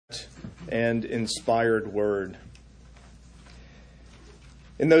and inspired word.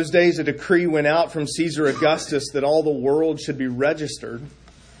 In those days, a decree went out from Caesar Augustus that all the world should be registered.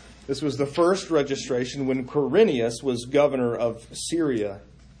 This was the first registration when Quirinius was governor of Syria.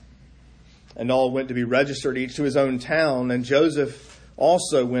 And all went to be registered, each to his own town. And Joseph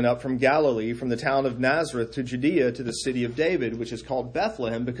also went up from Galilee, from the town of Nazareth to Judea, to the city of David, which is called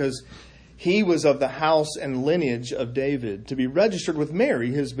Bethlehem, because he was of the house and lineage of David, to be registered with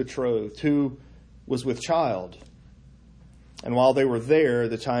Mary, his betrothed, who was with child. And while they were there,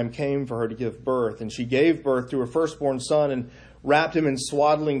 the time came for her to give birth. And she gave birth to her firstborn son and wrapped him in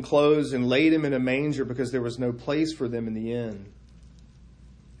swaddling clothes and laid him in a manger because there was no place for them in the inn.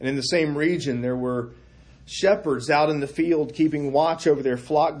 And in the same region there were shepherds out in the field keeping watch over their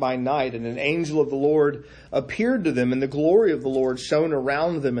flock by night. And an angel of the Lord appeared to them, and the glory of the Lord shone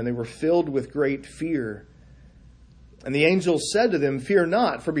around them, and they were filled with great fear. And the angel said to them, "Fear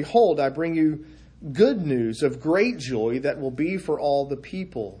not, for behold, I bring you good news of great joy that will be for all the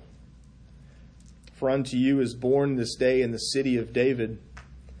people. For unto you is born this day in the city of David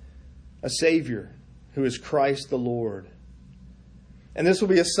a Savior, who is Christ the Lord. And this will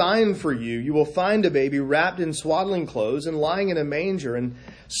be a sign for you. You will find a baby wrapped in swaddling clothes and lying in a manger." And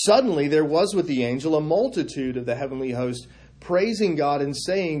suddenly there was with the angel a multitude of the heavenly host, praising God and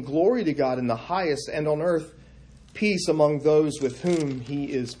saying, "Glory to God in the highest, and on earth peace among those with whom he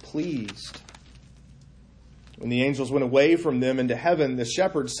is pleased." When the angels went away from them into heaven, the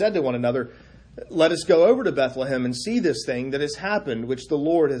shepherds said to one another, "Let us go over to Bethlehem and see this thing that has happened, which the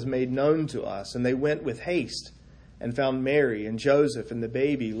Lord has made known to us." And they went with haste and found Mary and Joseph and the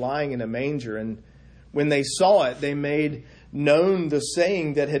baby lying in a manger. And when they saw it, they made known the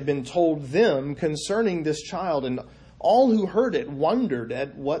saying that had been told them concerning this child. And all who heard it wondered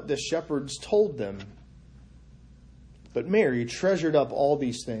at what the shepherds told them. But Mary treasured up all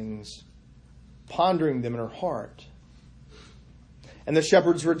these things, pondering them in her heart. And the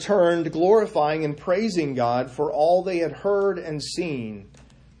shepherds returned, glorifying and praising God for all they had heard and seen,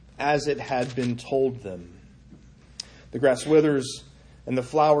 as it had been told them. The grass withers and the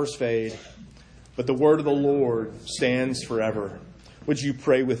flowers fade, but the word of the Lord stands forever. Would you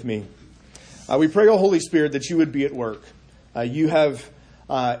pray with me? We pray, O Holy Spirit, that you would be at work. You have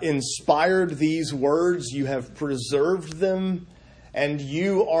inspired these words. You have preserved them. And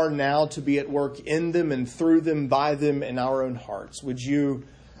you are now to be at work in them and through them, by them, in our own hearts. Would you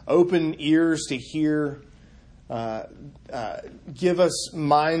open ears to hear, give us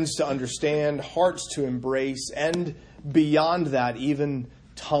minds to understand, hearts to embrace, and beyond that, even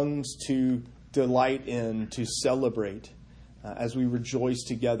tongues to delight in, to celebrate as we rejoice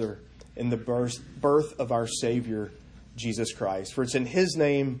together in the birth of our Savior, Jesus Christ. For it's in his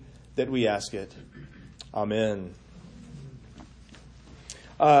name that we ask it. Amen.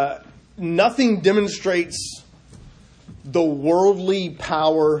 Nothing demonstrates the worldly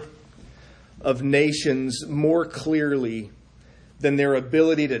power of nations more clearly than their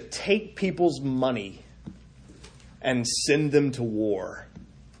ability to take people's money and send them to war.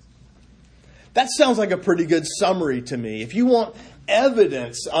 That sounds like a pretty good summary to me. If you want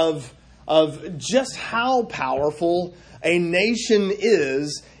evidence of just how powerful a nation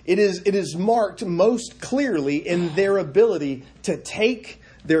is, it is marked most clearly in their ability to take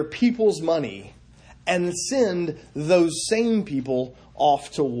their people's money and send those same people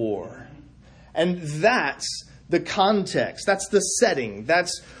off to war. And that's the context. That's the setting.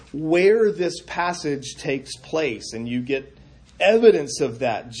 That's where this passage takes place. And you get evidence of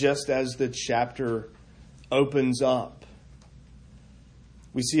that just as the chapter opens up.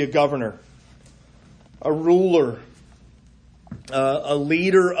 We see a governor, a ruler, a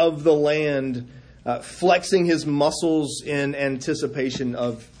leader of the land, flexing his muscles in anticipation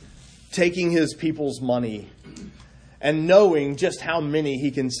of taking his people's money and knowing just how many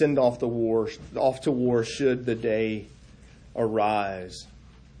he can send off to war should the day arise.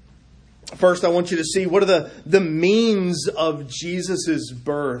 First, I want you to see what are the means of Jesus'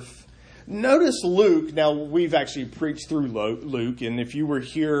 birth. Notice Luke. Now, we've actually preached through Luke, and if you were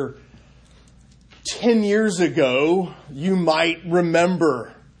here 10 years ago, you might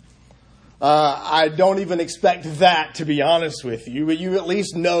remember. I don't even expect that, to be honest with you, but you at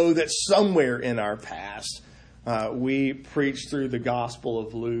least know that somewhere in our past we preached through the Gospel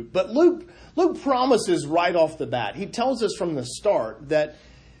of Luke. But Luke promises right off the bat. He tells us from the start that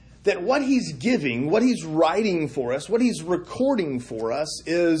what he's giving, what he's writing for us, what he's recording for us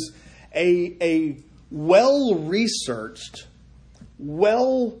is a well-researched,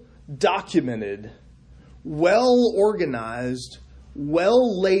 well-documented, well-organized,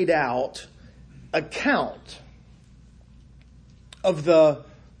 well-laid out account of the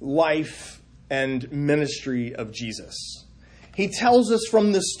life and ministry of Jesus. He tells us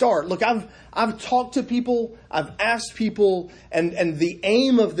from the start, look, I've talked to people, I've asked people, and the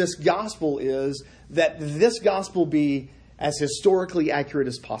aim of this gospel is that this gospel be as historically accurate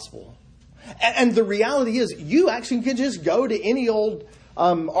as possible. And the reality is, you actually can just go to any old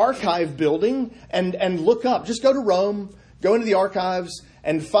archive building and look up. Just go to Rome, go into the archives,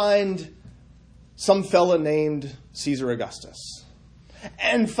 and find some fella named Caesar Augustus.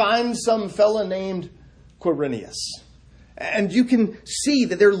 And find some fella named Quirinius. And you can see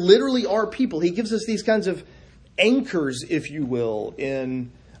that there literally are people. He gives us these kinds of anchors, if you will,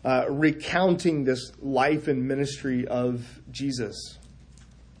 in recounting this life and ministry of Jesus.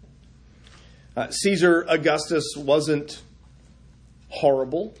 Caesar Augustus wasn't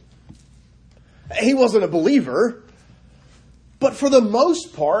horrible. He wasn't a believer. But for the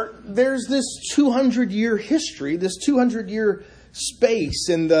most part, there's this 200-year history, this 200-year space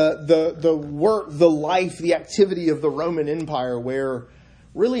in the work, the life, the activity of the Roman Empire where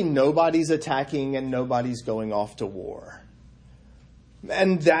really nobody's attacking and nobody's going off to war.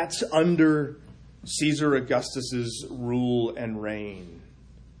 And that's under Caesar Augustus's rule and reign.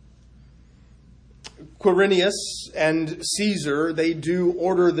 Quirinius and Caesar, they do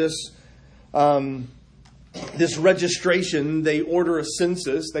order this registration. They order a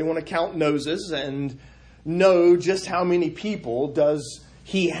census. They want to count noses and know just how many people does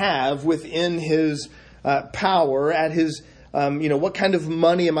he have within his power at his, what kind of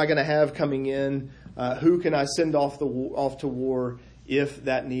money am I going to have coming in? Who can I send off to war if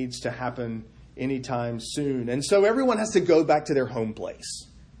that needs to happen anytime soon? And so everyone has to go back to their home place,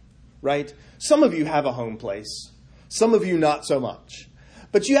 right? Some of you have a home place. Some of you not so much.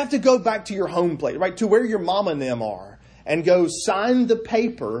 But you have to go back to your home place, right? To where your mama and them are and go sign the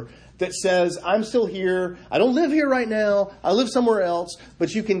paper that says, I'm still here. I don't live here right now. I live somewhere else,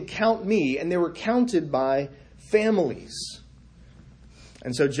 but you can count me. And they were counted by families.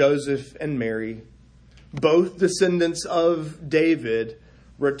 And so Joseph and Mary, both descendants of David,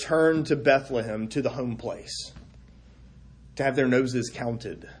 returned to Bethlehem, to the home place, to have their noses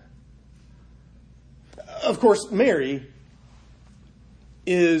counted. Of course, Mary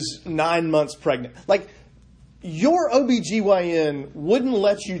is 9 months pregnant. Like, your OBGYN wouldn't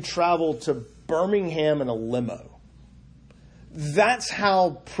let you travel to Birmingham in a limo. That's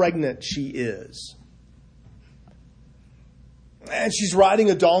how pregnant she is. And she's riding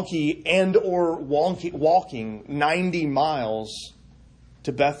a donkey and or walking 90 miles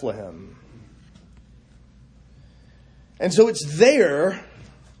to Bethlehem. And so it's there,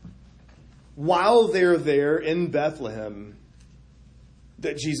 while they're there in Bethlehem,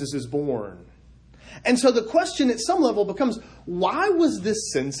 that Jesus is born. And so the question at some level becomes, why was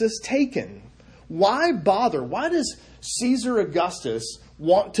this census taken? Why bother? Why does Caesar Augustus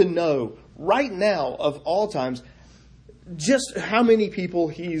want to know right now, of all times, just how many people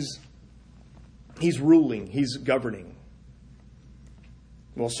he's ruling, he's governing?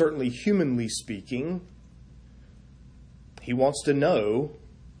 Well, certainly humanly speaking, he wants to know,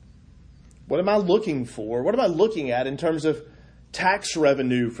 what am I looking for? What am I looking at in terms of tax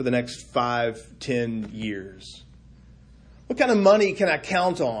revenue for the next 5-10 years? What kind of money can I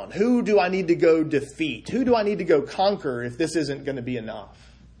count on? Who do I need to go defeat? Who do I need to go conquer if this isn't going to be enough?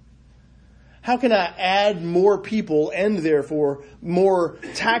 How can I add more people and therefore more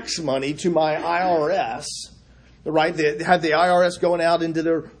tax money to my IRS? Right? They had the IRS going out into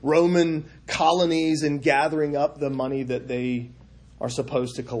the Roman colonies and gathering up the money that they are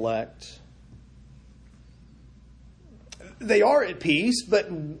supposed to collect. They are at peace,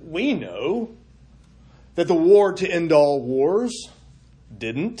 but we know that the war to end all wars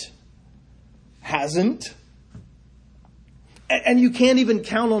hasn't. And you can't even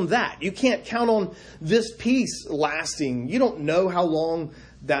count on that. You can't count on this peace lasting. You don't know how long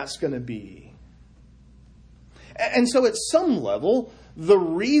that's going to be. And so at some level, the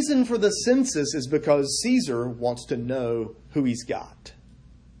reason for the census is because Caesar wants to know who he's got.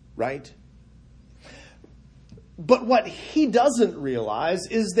 Right? But what he doesn't realize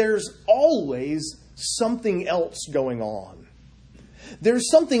is there's always something else going on.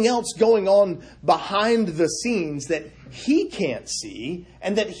 There's something else going on behind the scenes that he can't see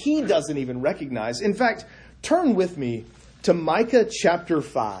and that he doesn't even recognize. In fact, turn with me to Micah chapter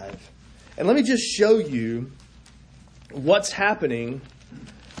 5. And let me just show you what's happening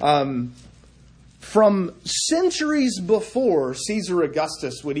from centuries before Caesar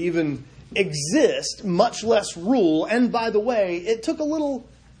Augustus would even exist, much less rule. And by the way, it took a little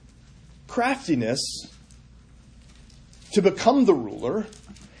craftiness to become the ruler.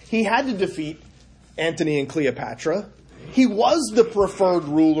 He had to defeat Antony and Cleopatra. He was the preferred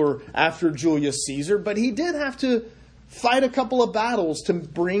ruler after Julius Caesar, but he did have to fight a couple of battles to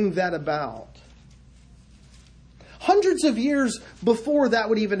bring that about. Hundreds of years before that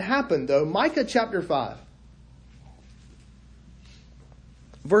would even happen, though, Micah chapter 5,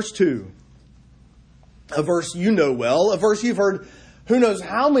 verse 2, a verse you know well, a verse you've heard who knows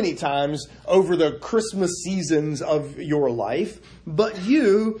how many times over the Christmas seasons of your life. But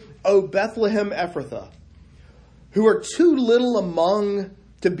you, O Bethlehem Ephrathah, who are too little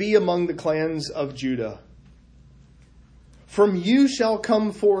to be among the clans of Judah, from you shall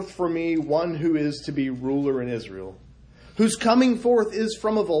come forth for me one who is to be ruler in Israel, whose coming forth is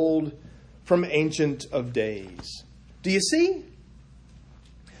from of old, from ancient of days. Do you see?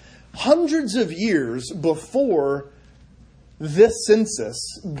 Hundreds of years before this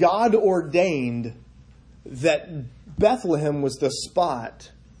census, God ordained that Bethlehem was the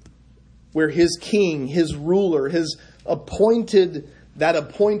spot where his king, his ruler, that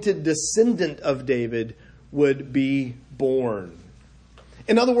appointed descendant of David would be born.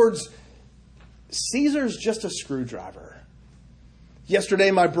 In other words, Caesar's just a screwdriver.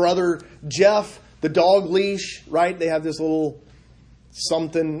 Yesterday, my brother Jeff, the dog leash, right? They have this little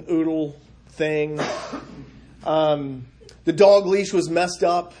something oodle thing. The dog leash was messed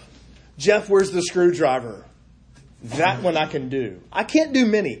up. Jeff, where's the screwdriver? That one I can do. I can't do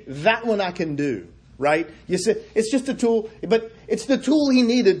many. That one I can do, right? You see, it's just a tool, but it's the tool he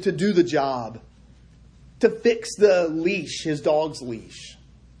needed to do the job, to fix the leash, his dog's leash.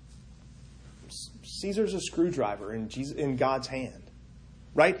 Caesar's a screwdriver in God's hand,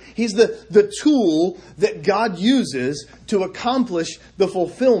 right? He's the tool that God uses to accomplish the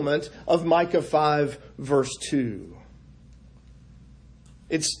fulfillment of Micah 5, verse 2.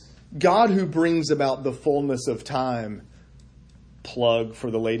 It's God who brings about the fullness of time. Plug for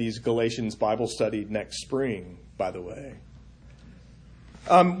the ladies' Galatians Bible study next spring, by the way.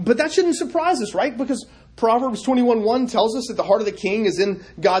 But that shouldn't surprise us, right? Because Proverbs 21:1 tells us that the heart of the king is in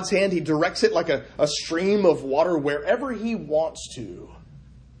God's hand. He directs it like a stream of water wherever he wants to.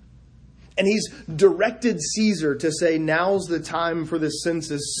 And he's directed Caesar to say, now's the time for this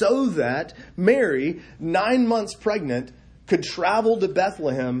census, so that Mary, 9 months pregnant, could travel to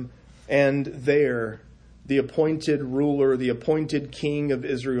Bethlehem, and there the appointed ruler, the appointed king of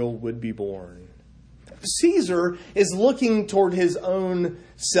Israel would be born. Caesar is looking toward his own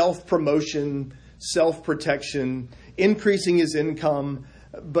self-promotion, self-protection, increasing his income,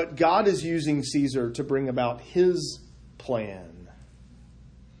 but God is using Caesar to bring about his plan.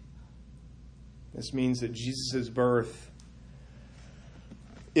 This means that Jesus' birth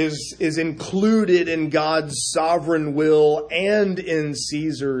is included in God's sovereign will and in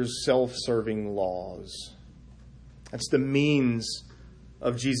Caesar's self-serving laws. That's the means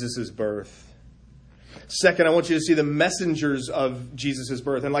of Jesus' birth. Second, I want you to see the messengers of Jesus'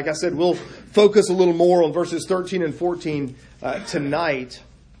 birth. And like I said, we'll focus a little more on verses 13 and 14 tonight.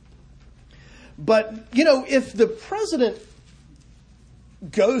 But, if the president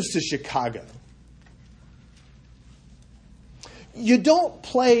goes to Chicago, you don't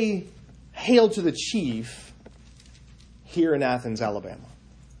play Hail to the Chief here in Athens, Alabama.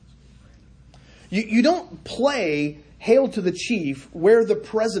 You don't play Hail to the Chief where the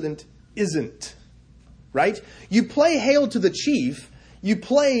president isn't, right? You play Hail to the Chief, you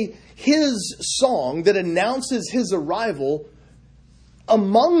play his song that announces his arrival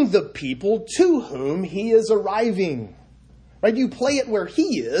among the people to whom he is arriving, right? You play it where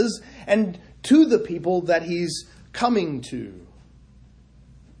he is and to the people that he's coming to.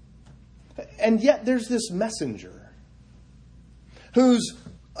 And yet there's this messenger who's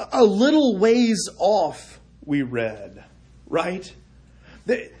a little ways off, we read, right?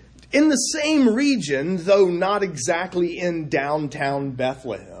 In the same region, though not exactly in downtown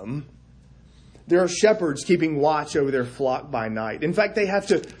Bethlehem, there are shepherds keeping watch over their flock by night. In fact, they have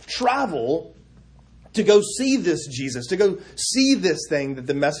to travel to go see this Jesus, to go see this thing that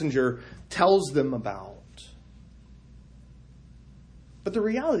the messenger tells them about. But the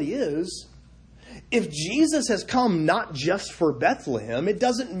reality is, if Jesus has come not just for Bethlehem, it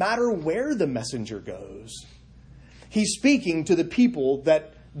doesn't matter where the messenger goes. He's speaking to the people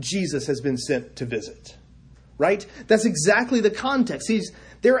that Jesus has been sent to visit. Right? That's exactly the context.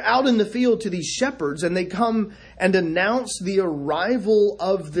 They're out in the field to these shepherds, and they come and announce the arrival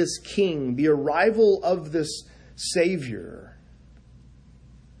of this king, the arrival of this Savior.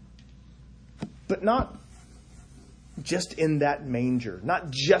 But not just in that manger, not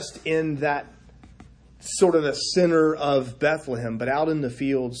just in that sort of the center of Bethlehem, but out in the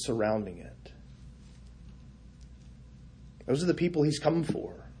fields surrounding it. Those are the people he's come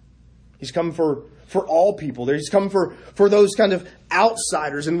for. He's come for all people. He's come for those kind of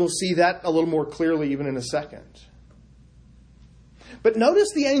outsiders, and we'll see that a little more clearly even in a second. But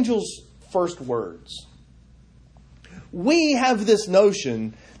notice the angel's first words. We have this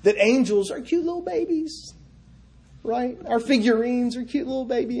notion that angels are cute little babies, right? Our figurines are cute little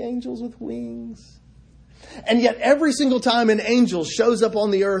baby angels with wings. And yet every single time an angel shows up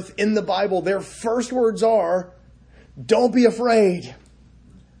on the earth in the Bible, their first words are, don't be afraid.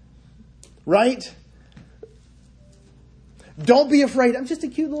 Right? Don't be afraid. I'm just a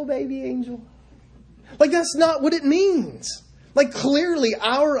cute little baby angel. Like, that's not what it means. Like, clearly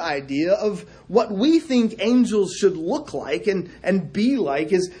our idea of what we think angels should look like and be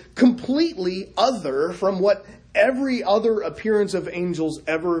like is completely other from what every other appearance of angels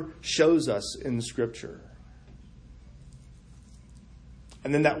ever shows us in Scripture.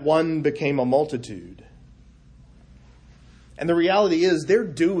 And then that one became a multitude. And the reality is they're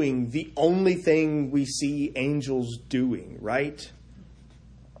doing the only thing we see angels doing, right?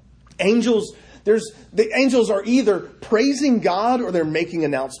 The angels are either praising God or they're making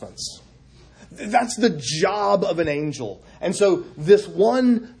announcements. That's the job of an angel. And so this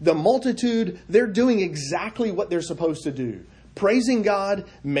one, the multitude, they're doing exactly what they're supposed to do. Praising God,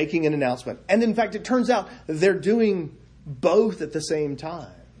 making an announcement. And in fact, it turns out they're doing both at the same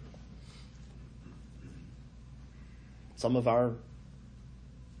time. Some of our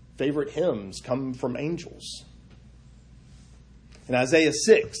favorite hymns come from angels. In Isaiah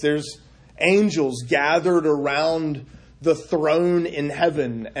 6, there's angels gathered around the throne in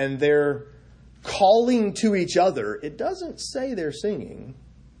heaven, and they're calling to each other. It doesn't say they're singing.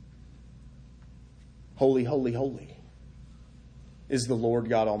 Holy, holy, holy is the Lord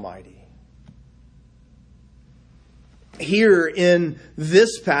God Almighty. Here in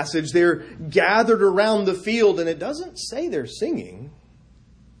this passage, they're gathered around the field, and it doesn't say they're singing,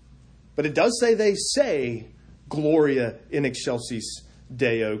 but it does say Gloria in excelsis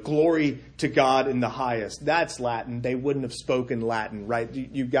Deo, glory to God in the highest. That's Latin. They wouldn't have spoken Latin, right?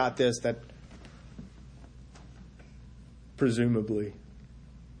 You got this, that presumably.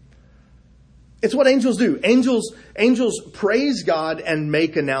 It's what angels do. Angels praise God and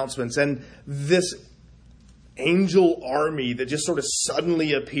make announcements, and this angel army that just sort of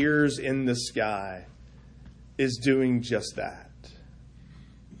suddenly appears in the sky is doing just that.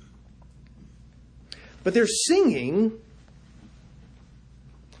 But they're singing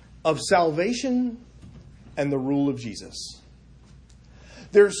of salvation and the rule of Jesus.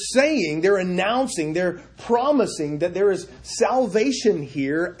 They're announcing, they're promising that there is salvation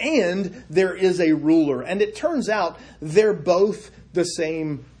here and there is a ruler. And it turns out they're both the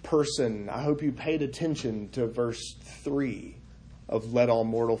same person. I hope you paid attention to verse 3 of Let All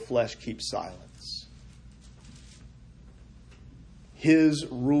Mortal Flesh Keep Silence. His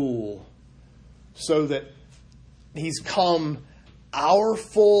rule, so that he's come our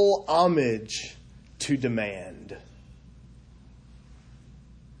full homage to demand.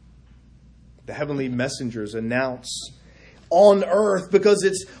 The heavenly messengers announce on earth, because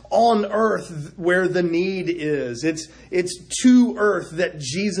it's on earth where the need is. It's to earth that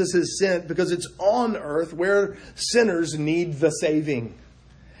Jesus is sent, because it's on earth where sinners need the saving.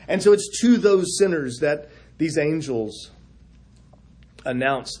 And so it's to those sinners that these angels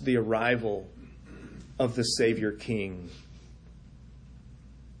announce the arrival of the Savior King.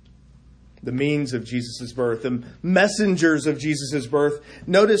 The means of Jesus' birth, the messengers of Jesus' birth.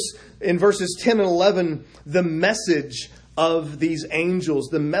 Notice in verses 10 and 11, the message of these angels,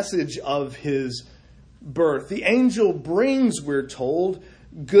 the message of his birth. The angel brings, we're told,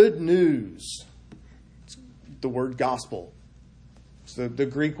 good news. It's the word gospel. It's the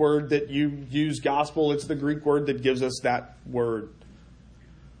Greek word that you use, gospel. It's the Greek word that gives us that word.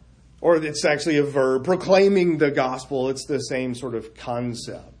 Or it's actually a verb, proclaiming the gospel. It's the same sort of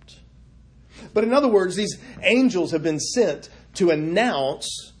concept. But in other words, these angels have been sent to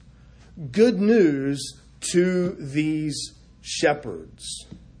announce good news to these shepherds.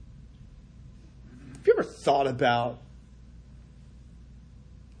 Have you ever thought about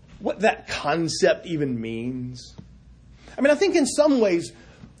what that concept even means? I mean, I think in some ways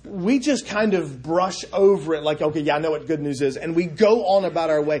we just kind of brush over it like, okay, yeah, I know what good news is, and we go on about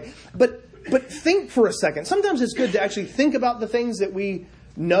our way. But think for a second. Sometimes it's good to actually think about the things that we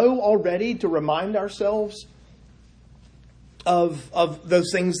know already, to remind ourselves of those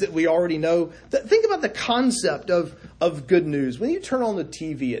things that we already know. Think about the concept of good news. When you turn on the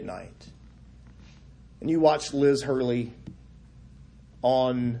TV at night and you watch Liz Hurley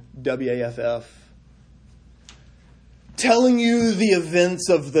on WAFF telling you the events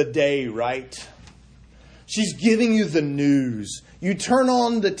of the day, right? She's giving you the news. You turn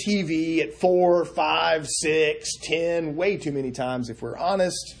on the TV at 4, 5, 6, 10, way too many times if we're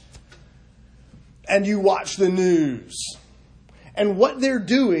honest, and you watch the news. And what they're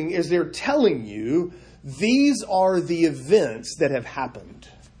doing is they're telling you these are the events that have happened.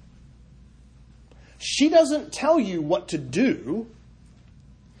 She doesn't tell you what to do.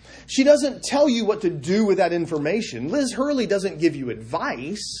 She doesn't tell you what to do with that information. Liz Hurley doesn't give you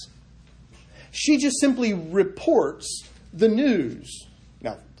advice. She just simply reports the news.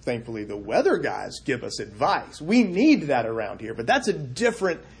 Now, thankfully, the weather guys give us advice. We need that around here, but that's a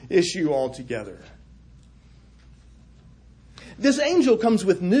different issue altogether. This angel comes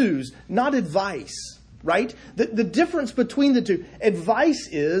with news, not advice, right? The difference between the two, advice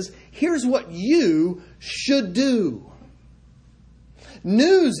is, here's what you should do.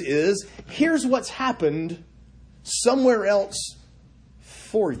 News is, here's what's happened somewhere else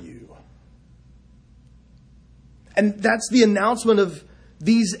for you. And that's the announcement of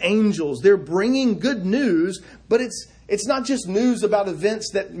these angels. They're bringing good news, but it's not just news about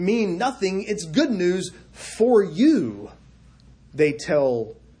events that mean nothing. It's good news for you, they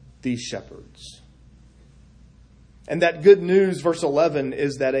tell these shepherds. And that good news, verse 11,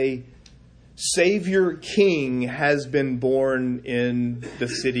 is that a Savior King has been born in the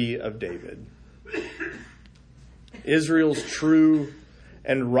city of David. Israel's true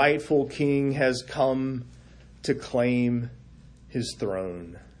and rightful King has come to claim his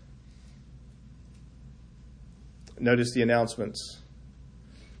throne. Notice the announcements.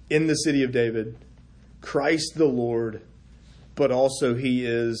 In the city of David, Christ the Lord, but also he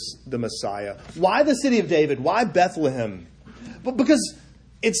is the Messiah. Why the city of David? Why Bethlehem? But because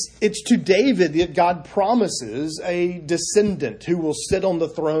it's to David that God promises a descendant who will sit on the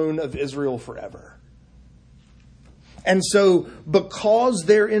throne of Israel forever. And so because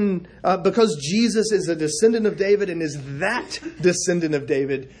Jesus is a descendant of David and is that descendant of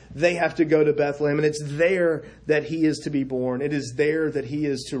David, they have to go to Bethlehem. And it's there that he is to be born. It is there that he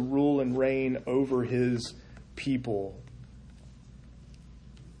is to rule and reign over his people.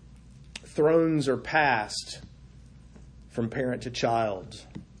 Thrones are passed from parent to child.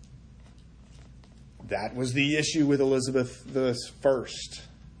 That was the issue with Elizabeth I,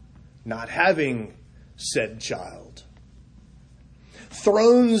 not having said child.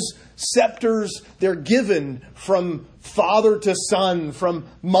 Thrones, scepters, they're given from father to son, from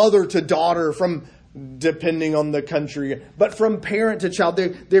mother to daughter, from depending on the country, but from parent to child.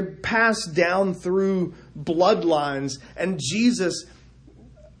 They're passed down through bloodlines. And Jesus,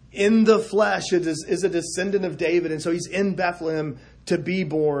 in the flesh, is a descendant of David. And so he's in Bethlehem to be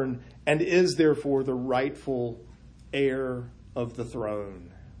born and is therefore the rightful heir of the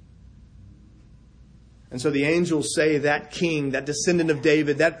throne. And so the angels say that king, that descendant of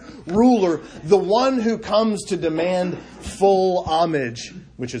David, that ruler, the one who comes to demand full homage,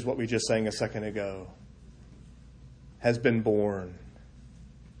 which is what we just sang a second ago, has been born.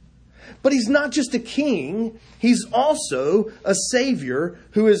 But he's not just a king, he's also a Savior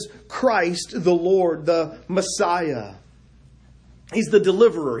who is Christ the Lord, the Messiah. He's the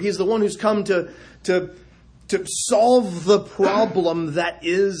deliverer. He's the one who's come to solve the problem that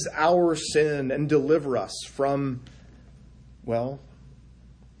is our sin and deliver us from the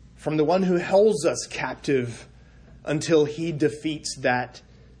one who holds us captive until he defeats that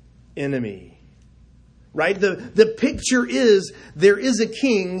enemy. Right? The picture is there is a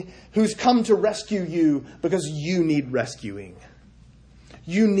king who's come to rescue you because you need rescuing.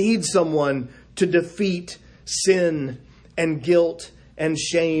 You need someone to defeat sin and guilt and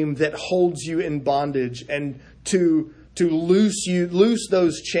shame that holds you in bondage, and to loose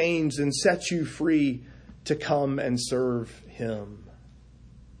those chains and set you free to come and serve him.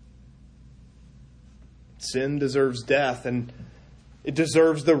 Sin deserves death, and it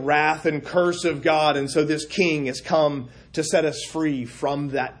deserves the wrath and curse of God. And so this king has come to set us free from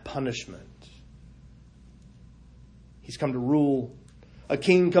that punishment. He's come to rule. A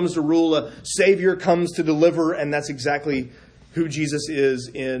king comes to rule. A Savior comes to deliver. And that's exactly who Jesus is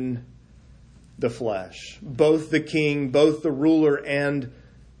in the flesh. Both the king, both the ruler, and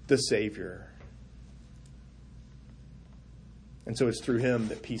the Savior. And so it's through him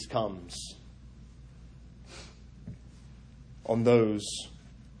that peace comes on those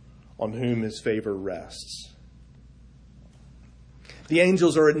on whom his favor rests. The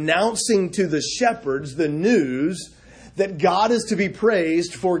angels are announcing to the shepherds the news that God is to be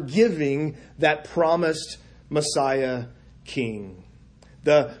praised for giving that promised Messiah King.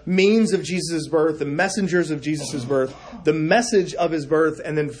 The means of Jesus' birth, the messengers of Jesus' birth, the message of his birth,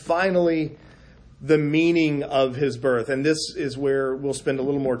 and then finally the meaning of his birth. And this is where we'll spend a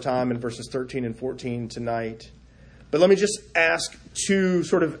little more time in verses 13 and 14 tonight. But let me just ask two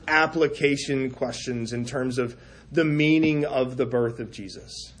sort of application questions in terms of the meaning of the birth of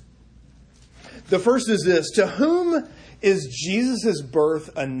Jesus. The first is this: to whom is Jesus'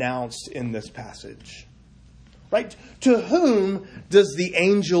 birth announced in this passage? Right? To whom does the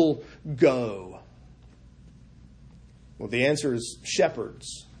angel go? Well, the answer is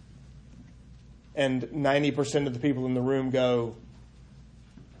shepherds. And 90% of the people in the room go,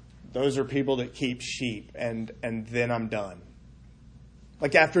 those are people that keep sheep, and then I'm done.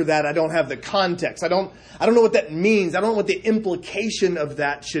 Like after that, I don't have the context. I don't know what that means. I don't know what the implication of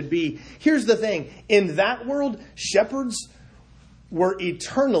that should be. Here's the thing. In that world, shepherds were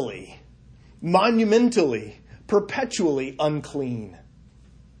eternally, monumentally, perpetually unclean.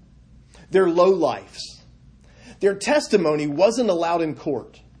 They're lowlifes. Their testimony wasn't allowed in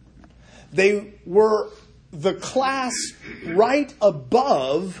court. They were the class right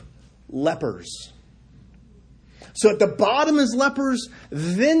above lepers. So at the bottom is lepers,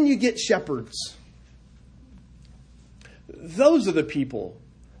 then you get shepherds. Those are the people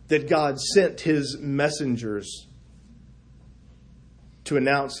that God sent his messengers to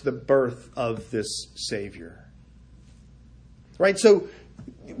announce the birth of this Savior. Right? So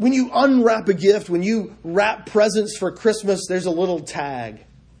when you unwrap a gift, when you wrap presents for Christmas, there's a little tag.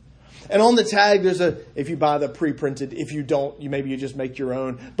 And on the tag, there's if you buy the pre-printed, if you don't, maybe you just make your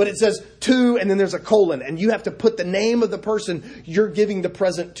own. But it says to, and then there's a colon. And you have to put the name of the person you're giving the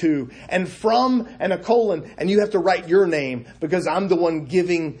present to. And from, and a colon. And you have to write your name because I'm the one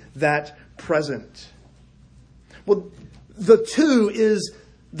giving that present. Well, the to is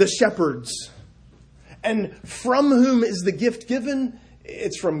the shepherds. And from whom is the gift given?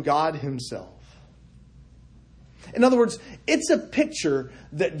 It's from God himself. In other words, it's a picture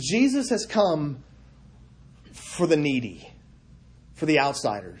that Jesus has come for the needy, for the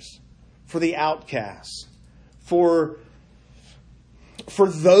outsiders, for the outcasts, for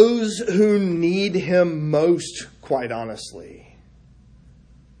those who need him most, quite honestly.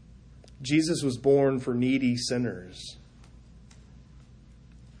 Jesus was born for needy sinners.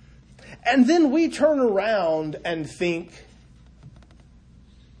 And then we turn around and think,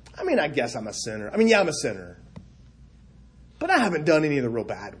 I guess I'm a sinner. Yeah, I'm a sinner. But I haven't done any of the real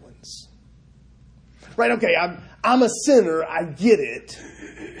bad ones. Right? Okay, I'm a sinner. I get it.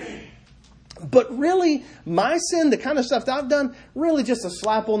 But really, my sin, the kind of stuff that I've done, really just a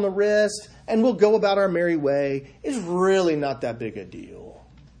slap on the wrist, and we'll go about our merry way, is really not that big a deal.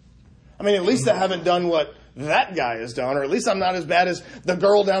 At least I haven't done what that guy has done, or at least I'm not as bad as the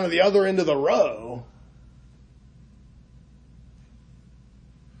girl down at the other end of the row.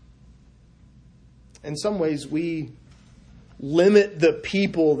 In some ways, we limit the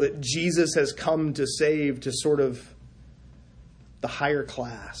people that Jesus has come to save to sort of the higher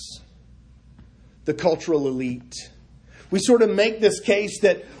class, the cultural elite. We sort of make this case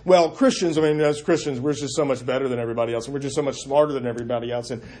that, well, Christians, as Christians, we're just so much better than everybody else. And we're just so much smarter than everybody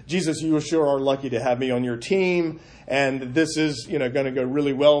else. And Jesus, you sure are lucky to have me on your team. And this is, going to go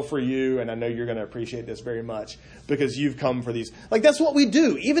really well for you. And I know you're going to appreciate this very much because you've come for these. That's what we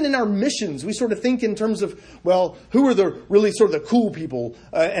do. Even in our missions, we sort of think in terms of, well, who are the really sort of the cool people?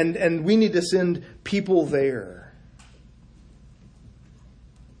 And we need to send people there.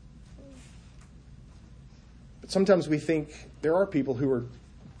 Sometimes we think there are people who are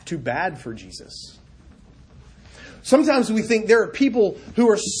too bad for Jesus. Sometimes we think there are people who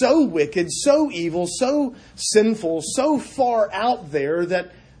are so wicked, so evil, so sinful, so far out there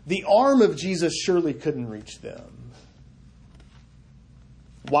that the arm of Jesus surely couldn't reach them.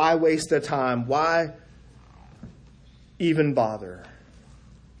 Why waste the time? Why even bother?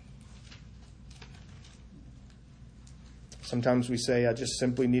 Sometimes we say, I just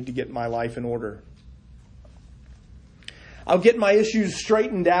simply need to get my life in order. I'll get my issues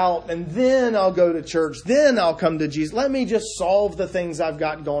straightened out, and then I'll go to church. Then I'll come to Jesus. Let me just solve the things I've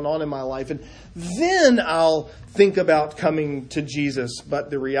got going on in my life, and then I'll think about coming to Jesus. But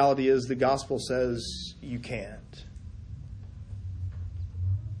the reality is the gospel says you can't.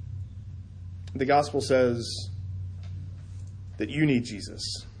 The gospel says that you need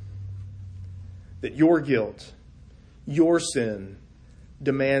Jesus. That your guilt, your sin,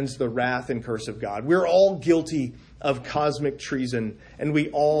 demands the wrath and curse of God. We're all guilty of cosmic treason, and we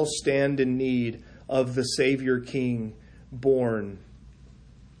all stand in need of the Savior King born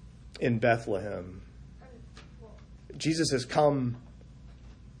in Bethlehem. Jesus has come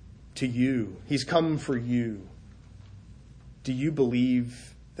to you. He's come for you. Do you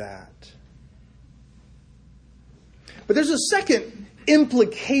believe that? But there's a second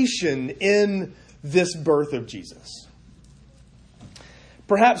implication in this birth of Jesus.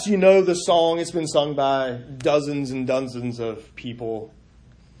 Perhaps you know the song. It's been sung by dozens and dozens of people.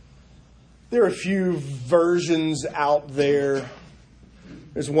 There are a few versions out there.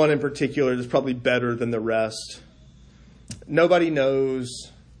 There's one in particular that's probably better than the rest. Nobody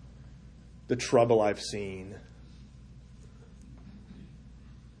knows the trouble I've seen.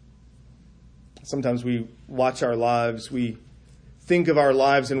 Sometimes we watch our lives, we think of our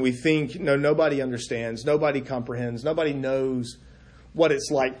lives, and we think, no, nobody understands, nobody comprehends, nobody knows what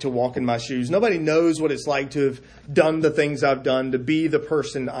it's like to walk in my shoes. Nobody knows what it's like to have done the things I've done, to be the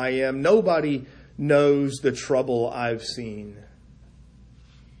person I am. Nobody knows the trouble I've seen.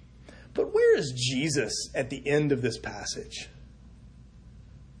 But where is Jesus at the end of this passage?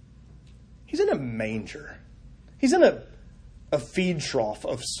 He's in a manger. He's in a feed trough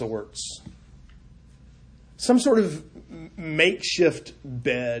of sorts. Some sort of makeshift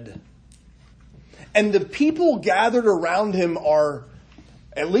bed. And the people gathered around him are,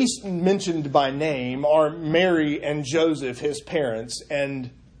 at least mentioned by name, are Mary and Joseph, his parents, and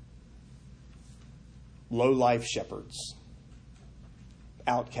low-life shepherds,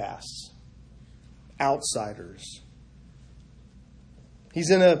 outcasts, outsiders. He's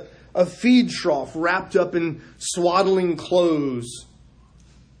in a feed trough wrapped up in swaddling clothes.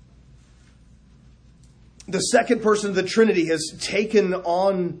 The second person of the Trinity has taken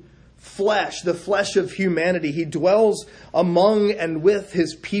on flesh, the flesh of humanity. He dwells among and with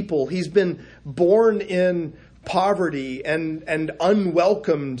his people. He's been born in poverty and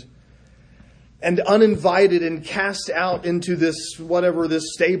unwelcomed and uninvited and cast out into this, whatever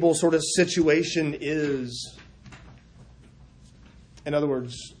this stable sort of situation is. In other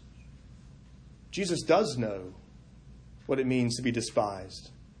words, Jesus does know what it means to be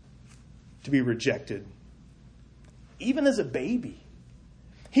despised, to be rejected, even as a baby.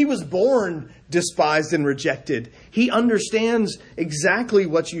 He was born despised and rejected. He understands exactly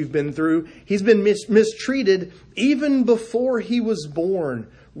what you've been through. He's been mistreated even before he was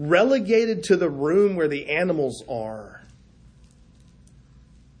born, relegated to the room where the animals are.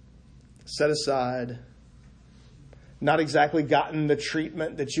 Set aside. Not exactly gotten the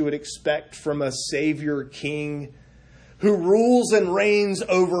treatment that you would expect from a Savior King who rules and reigns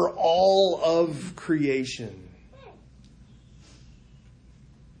over all of creation.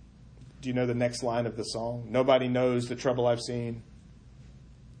 Do you know the next line of the song? Nobody knows the trouble I've seen.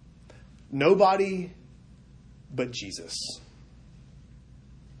 Nobody but Jesus.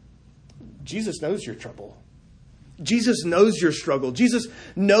 Jesus knows your trouble. Jesus knows your struggle. Jesus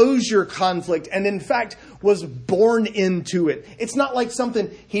knows your conflict and, in fact, was born into it. It's not like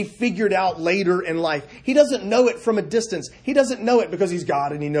something he figured out later in life. He doesn't know it from a distance. He doesn't know it because he's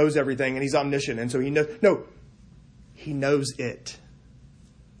God and he knows everything and he's omniscient. And so he knows. No, he knows it.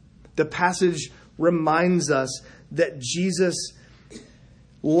 The passage reminds us that Jesus,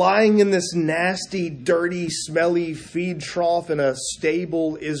 lying in this nasty, dirty, smelly feed trough in a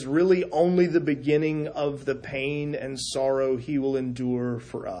stable, is really only the beginning of the pain and sorrow he will endure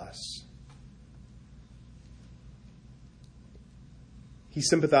for us. He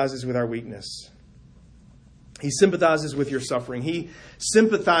sympathizes with our weakness. He sympathizes with your suffering. He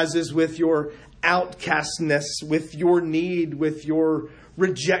sympathizes with your outcastness, with your need, with your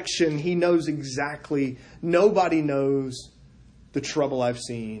rejection. He knows exactly. Nobody knows the trouble I've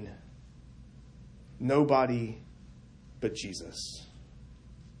seen. Nobody but Jesus.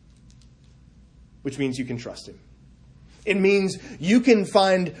 Which means you can trust him. It means you can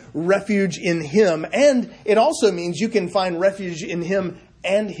find refuge in him. And it also means you can find refuge in him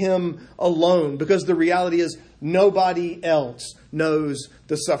and him alone. Because the reality is nobody else knows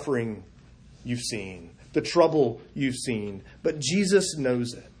the suffering you've seen, the trouble you've seen. But Jesus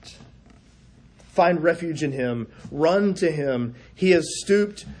knows it. Find refuge in him. Run to him. He has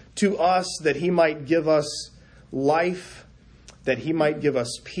stooped to us that he might give us life, that he might give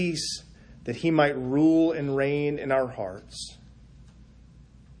us peace, that he might rule and reign in our hearts.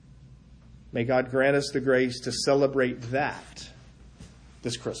 May God grant us the grace to celebrate that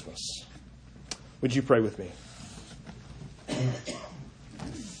this Christmas. Would you pray with me?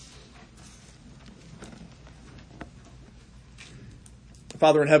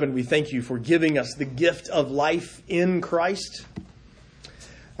 Father in heaven, we thank you for giving us the gift of life in Christ,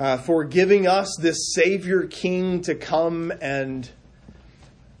 for giving us this Savior King to come and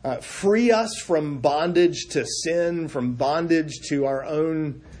free us from bondage to sin, from bondage to our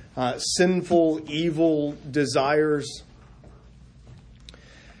own sinful, evil desires,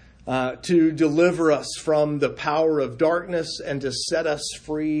 to deliver us from the power of darkness and to set us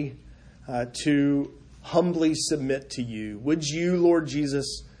free to humbly submit to you. Would you, Lord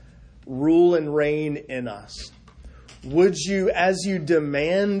Jesus, rule and reign in us. Would you, as you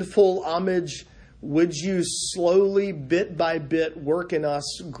demand full homage, would you slowly, bit by bit, work in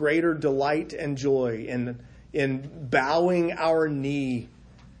us greater delight and joy in bowing our knee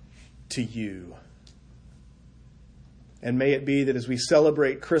to you? And may it be that as we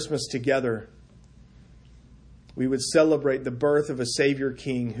celebrate Christmas together, we would celebrate the birth of a Savior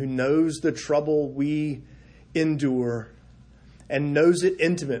King who knows the trouble we endure and knows it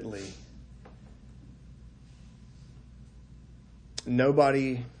intimately.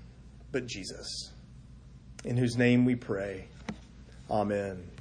 Nobody but Jesus, in whose name we pray. Amen.